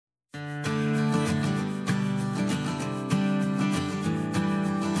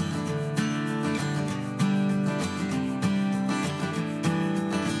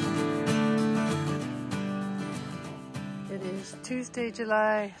Tuesday,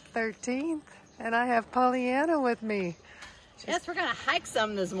 July 13th, and I have Pollyanna with me. Yes, we're gonna hike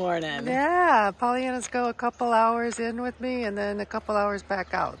some this morning. Yeah, Pollyanna's go a couple hours in with me and then a couple hours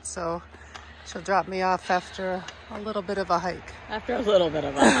back out. So she'll drop me off after a little bit of a hike. After a little bit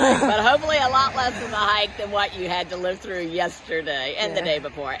of a hike, but hopefully a lot less of a hike than what you had to live through yesterday and the day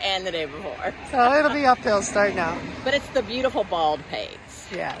before and the day before. So it'll be uphill starting out. But it's the beautiful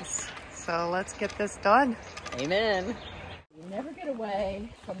Baldpates. Yes. So let's get this done. Amen. You never get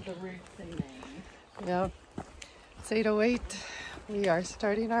away from the roots in Maine. Yep. It's 8:08. We are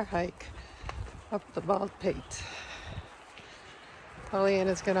starting our hike up the Baldpate.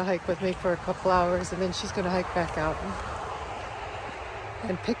 Pollyanna's going to hike with me for a couple hours and then she's going to hike back out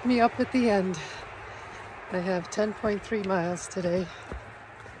and pick me up at the end. I have 10.3 miles today.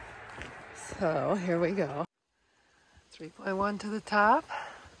 So here we go. 3.1 to the top.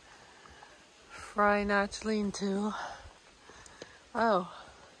 Fry Notch Lean-To. Oh.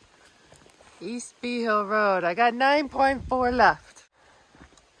 East Bee Hill Road. I got 9.4 left.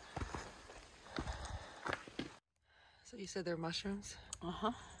 So you said they're mushrooms?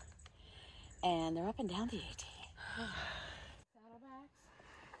 Uh-huh. And they're up and down the AT. Saddlebacks.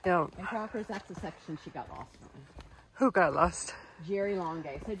 Yeah. And Crockers, that's the section she got lost on. Who got lost? Jerry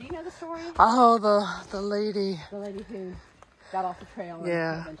Longay. So do you know the story? Oh, the lady. The lady who got off the trail and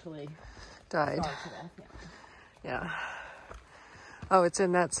eventually died. starved to death. Yeah. Oh, it's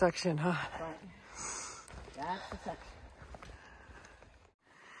in that section, huh? Right. That's the section.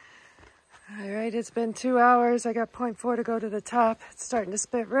 All right, it's been 2 hours. I got 0.4 to go to the top. It's starting to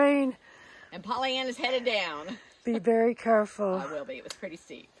spit rain. And Pollyanna's headed down. Be very careful. I will be. It was pretty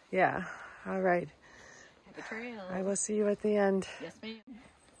steep. Yeah. All right. Happy trail. I will see you at the end. Yes, ma'am.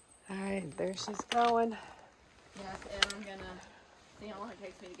 All right, there she's going. Yes, and I'm going to see how long it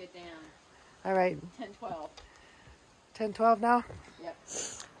takes me to get down. All right. 10:12. 10:12 now? Yep.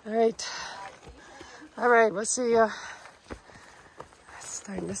 All right. All right, we'll see ya. It's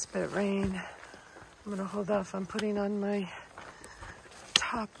starting to spit rain. I'm gonna hold off on putting on my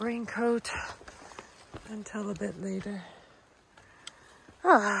top raincoat until a bit later.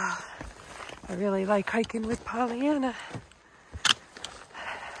 Ah, I really like hiking with Pollyanna.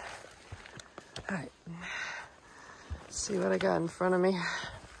 All right, let's see what I got in front of me.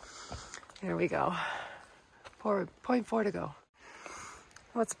 Here we go. 0.4 to go.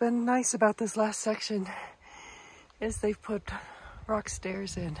 What's been nice about this last section is they've put rock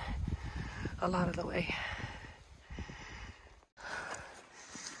stairs in a lot of the way.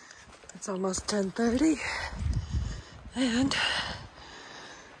 It's almost 10:30 and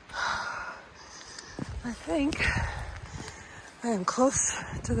I think I am close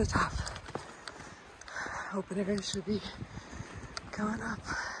to the top. Hoping it should be going up.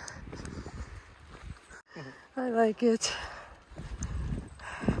 I like it.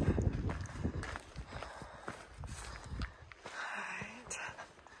 Alright.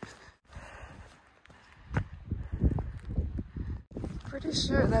 Pretty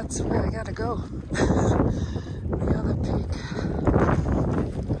sure that's where I gotta go. The other peak.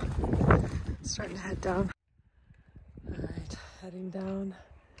 Starting to head down. Alright, heading down.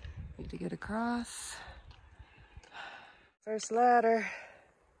 Need to get across. First ladder.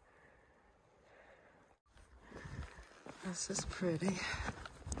 This is pretty.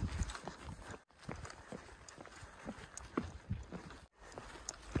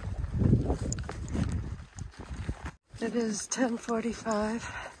 It is 10:45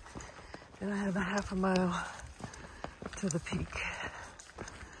 and I have a half a mile to the peak.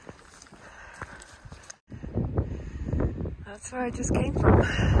 That's where I just came from.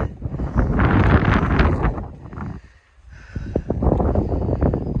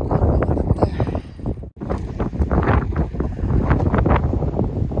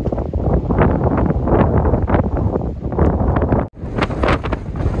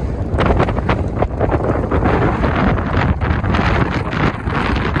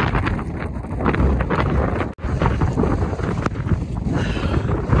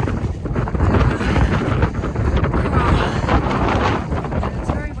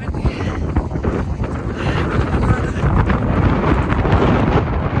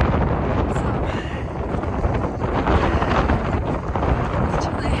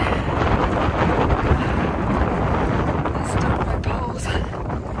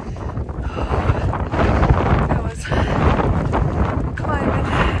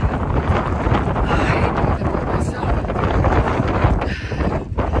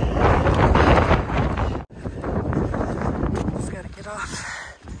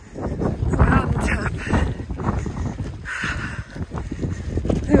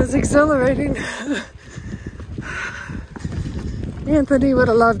 It was exhilarating. Anthony would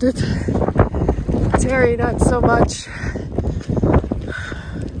have loved it. Terry, not so much.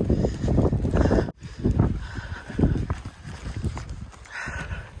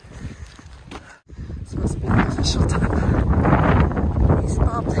 This must be the official time. East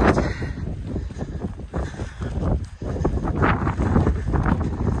Baldpate.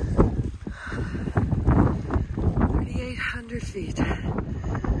 3,800 feet. I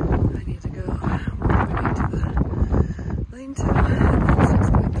need to go all the way to the lane 2 and then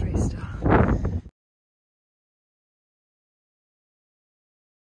 6.3 still.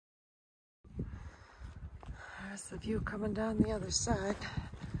 There's the view coming down the other side.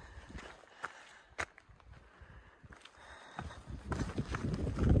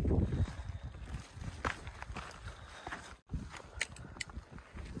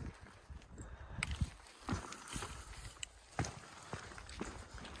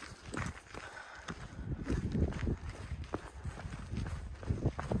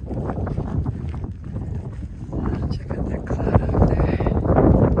 Check out that cloud out there.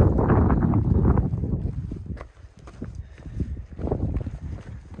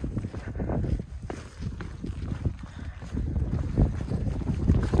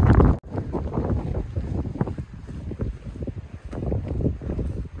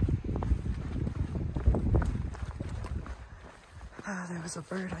 Oh, there was a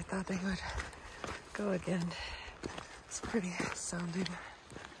bird. I thought they would go again. It's pretty sounding.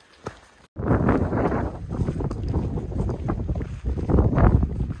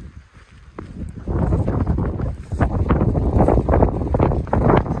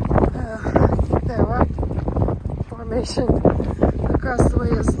 There, rock formation across the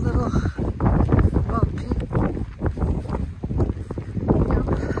way is little Baldpate. Yep,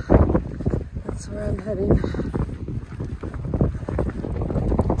 that's where I'm heading.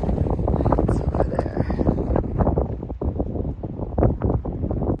 It's over there.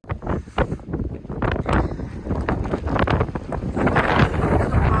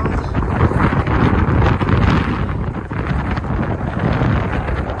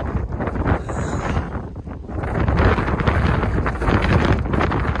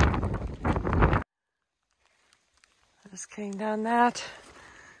 Just came down that.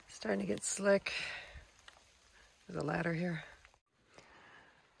 Starting to get slick. There's a ladder here.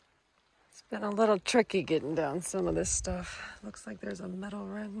 It's been a little tricky getting down some of this stuff. Looks like there's a metal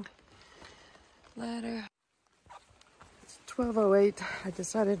ring ladder. It's 12:08. I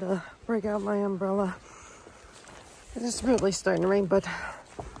decided to break out my umbrella. It's really starting to rain, but,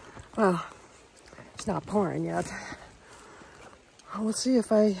 well, it's not pouring yet. We'll see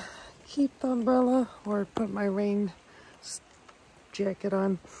if I keep the umbrella or put my rain jacket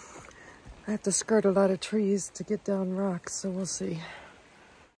on. I have to skirt a lot of trees to get down rocks, so we'll see.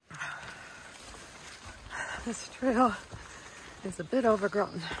 This trail is a bit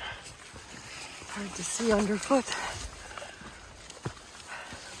overgrown. Hard to see underfoot.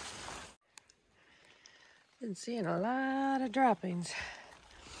 Been seeing a lot of droppings.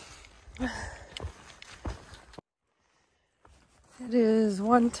 It is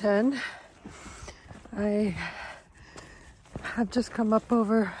 1:10. I've just come up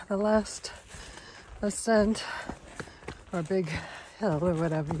over the last ascent, or big hill, or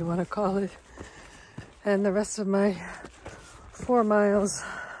whatever you want to call it. And the rest of my 4 miles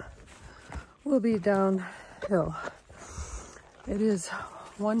will be downhill. It is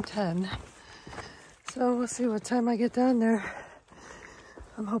 1:10. So we'll see what time I get down there.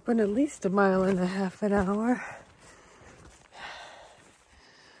 I'm hoping at least 1.5 miles an hour.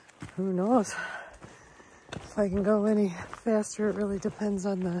 Who knows? If I can go any faster, it really depends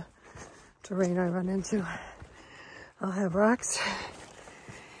on the terrain I run into. I'll have rocks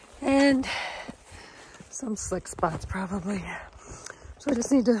and some slick spots probably. So I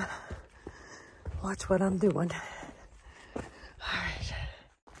just need to watch what I'm doing. Alright.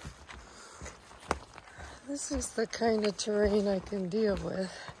 This is the kind of terrain I can deal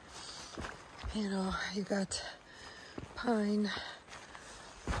with. You know, you got pine,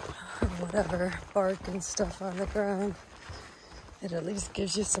 whatever, bark and stuff on the ground. It at least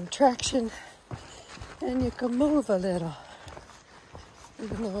gives you some traction and you can move a little,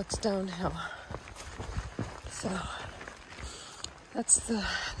 even though it's downhill. So that's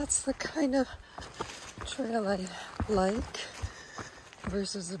the kind of trail I like,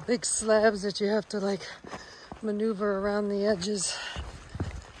 versus the big slabs that you have to like maneuver around the edges.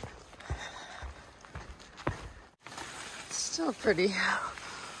 It's still pretty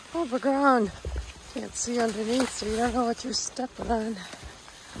overgrown. Can't see underneath, so you don't know what you're stepping on.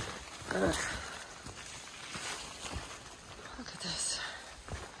 Ugh. Look at this.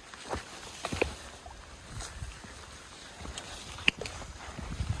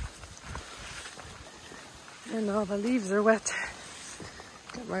 And all the leaves are wet.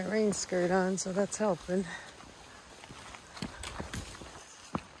 Got my rain skirt on, so that's helping.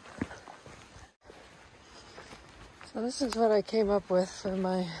 So this is what I came up with for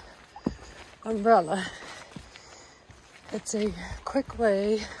my umbrella. It's a quick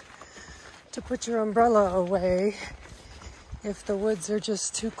way to put your umbrella away if the woods are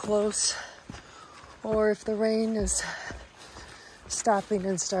just too close or if the rain is stopping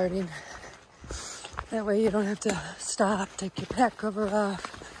and starting. That way you don't have to stop, take your back cover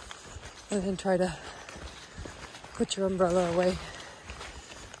off, and then try to put your umbrella away.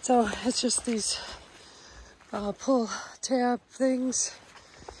 So it's just these pull tab things.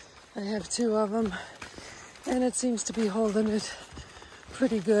 I have 2 of them, and it seems to be holding it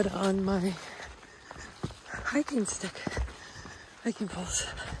pretty good on my hiking poles.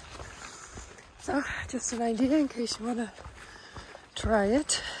 So just an idea in case you want to try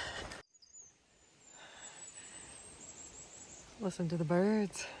it. Listen to the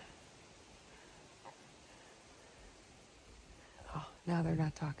birds. Oh, now they're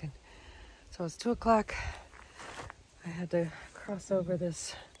not talking. So it's 2 o'clock. I had to cross over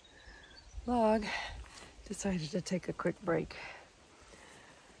this log. Decided to take a quick break.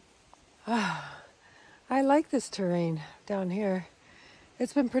 I like this terrain down here.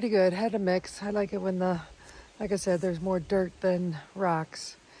 It's been pretty good. Had a mix. I like it when like I said, there's more dirt than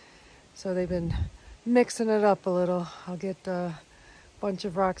rocks. So they've been mixing it up a little. I'll get a bunch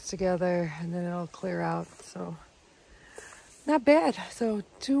of rocks together and then it'll clear out. So not bad. So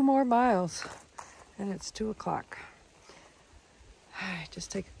 2 more miles and it's 2 o'clock.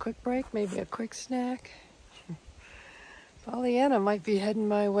 Just take a quick break, maybe a quick snack. Pollyanna might be heading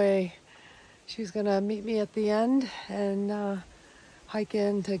my way. She's gonna meet me at the end and hike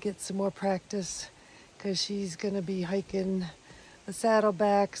in to get some more practice because she's gonna be hiking the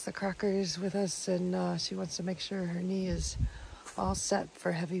Saddlebacks, the Crockers with us, and she wants to make sure her knee is all set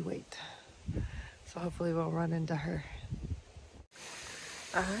for heavy weight. So hopefully we'll run into her.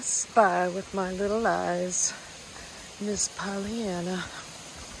 I spy with my little eyes Miss Pollyanna.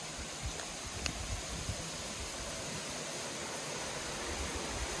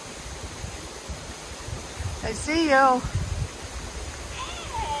 I see you.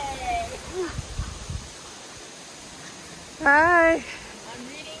 Hey! Hi. I'm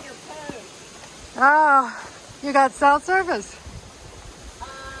reading your post. Oh, you got cell service?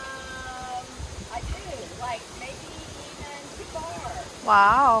 I do. Like, maybe even too far.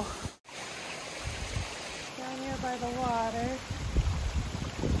 Wow. Down here by the water.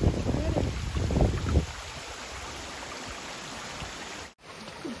 Pretty.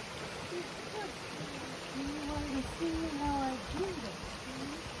 You want to see how I do this?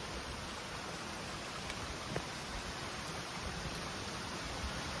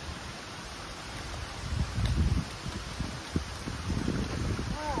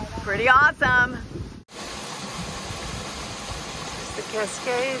 Pretty awesome. There's the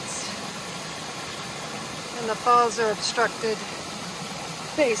Cascades. And the falls are obstructed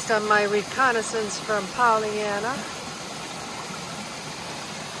based on my reconnaissance from Pollyanna.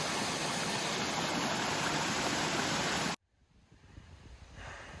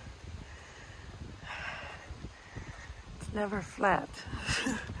 It's never flat.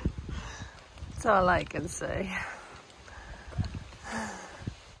 That's all I can say.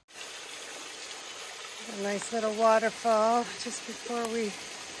 A nice little waterfall just before we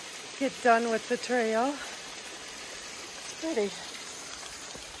get done with the trail. It's pretty.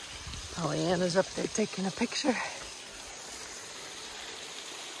 Pollyanna's up there taking a picture.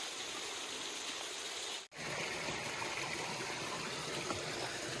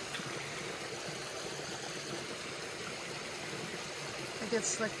 I get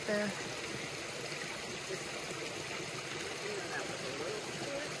slick there.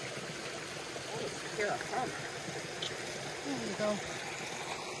 There you go.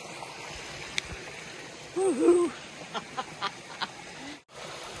 Woohoo!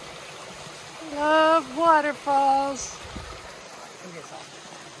 Love waterfalls.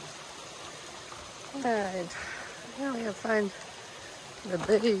 Alright, now we gotta find the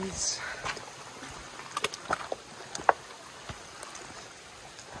bays.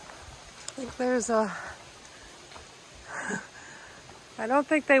 I think there's a... I don't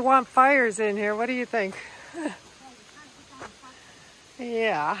think they want fires in here. What do you think?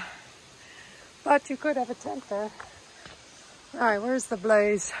 Yeah. But you could have a tent there. Alright, where's the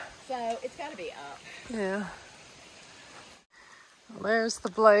blaze? So it's got to be up. Yeah. Well, there's the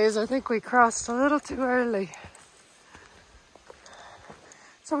blaze. I think we crossed a little too early.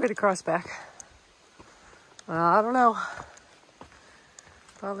 So we're going to cross back. Well, I don't know.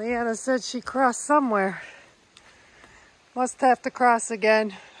 Pollyanna said she crossed somewhere. Must have to cross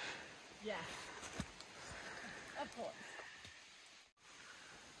again. Yeah. Of course.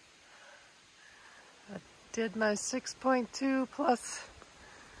 I did my 6.2 plus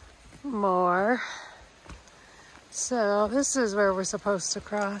more. So this is where we're supposed to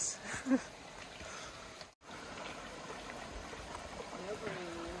cross.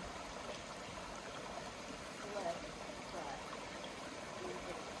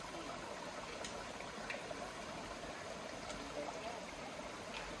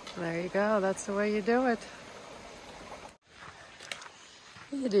 There you go. That's the way you do it.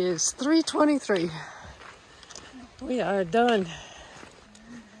 It is 3:23. We are done.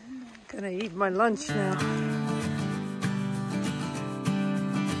 Gonna eat my lunch now.